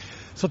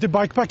Så til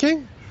bikepacking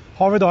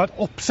har vi da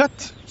et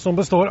oppsett som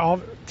består av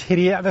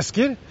 3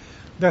 vesker.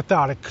 Dette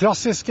er det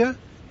klassiske,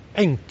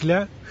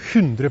 enkle,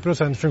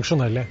 100%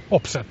 funksjonelle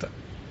oppsettet.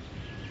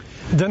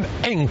 Den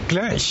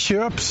enkle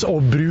kjøps-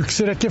 og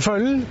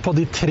bruksrekkefølgen på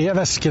de 3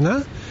 veskene,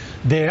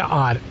 det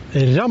er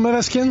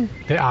rammevesken,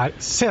 det er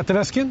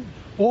setevesken,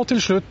 og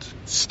til slutt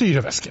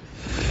styrevesken.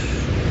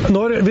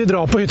 Når vi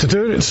drar på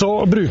hyttetur, så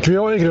bruker vi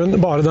jo i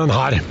grunnen bare den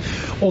her.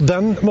 Og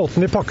den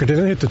måten vi pakker til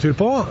en hyttetur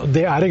på,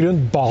 det er i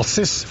grunnen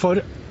basis for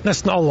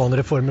nesten alle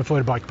andre former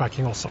for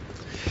bikepacking også.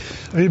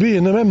 Vi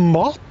begynner med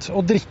mat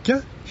og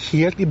drikke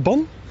helt i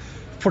bånn,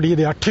 fordi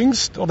det er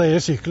tyngst, og det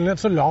gir sykkelen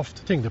et så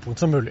lavt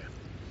tyngdepunkt som mulig.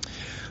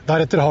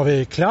 Deretter har vi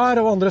klær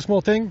og andre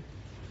småting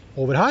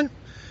over her.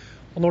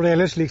 Og når det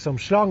gjelder slik som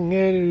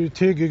slanger,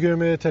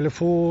 tyggegummi,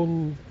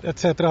 telefon,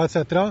 etc.,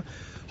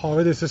 har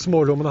vi disse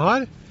smårommene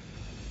her.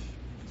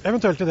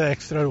 Eventuelt i det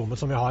ekstra rommet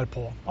som vi har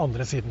på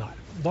andre siden her.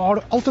 Da har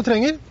du alt du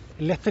trenger,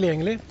 lett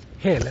tilgjengelig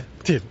hele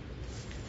tiden.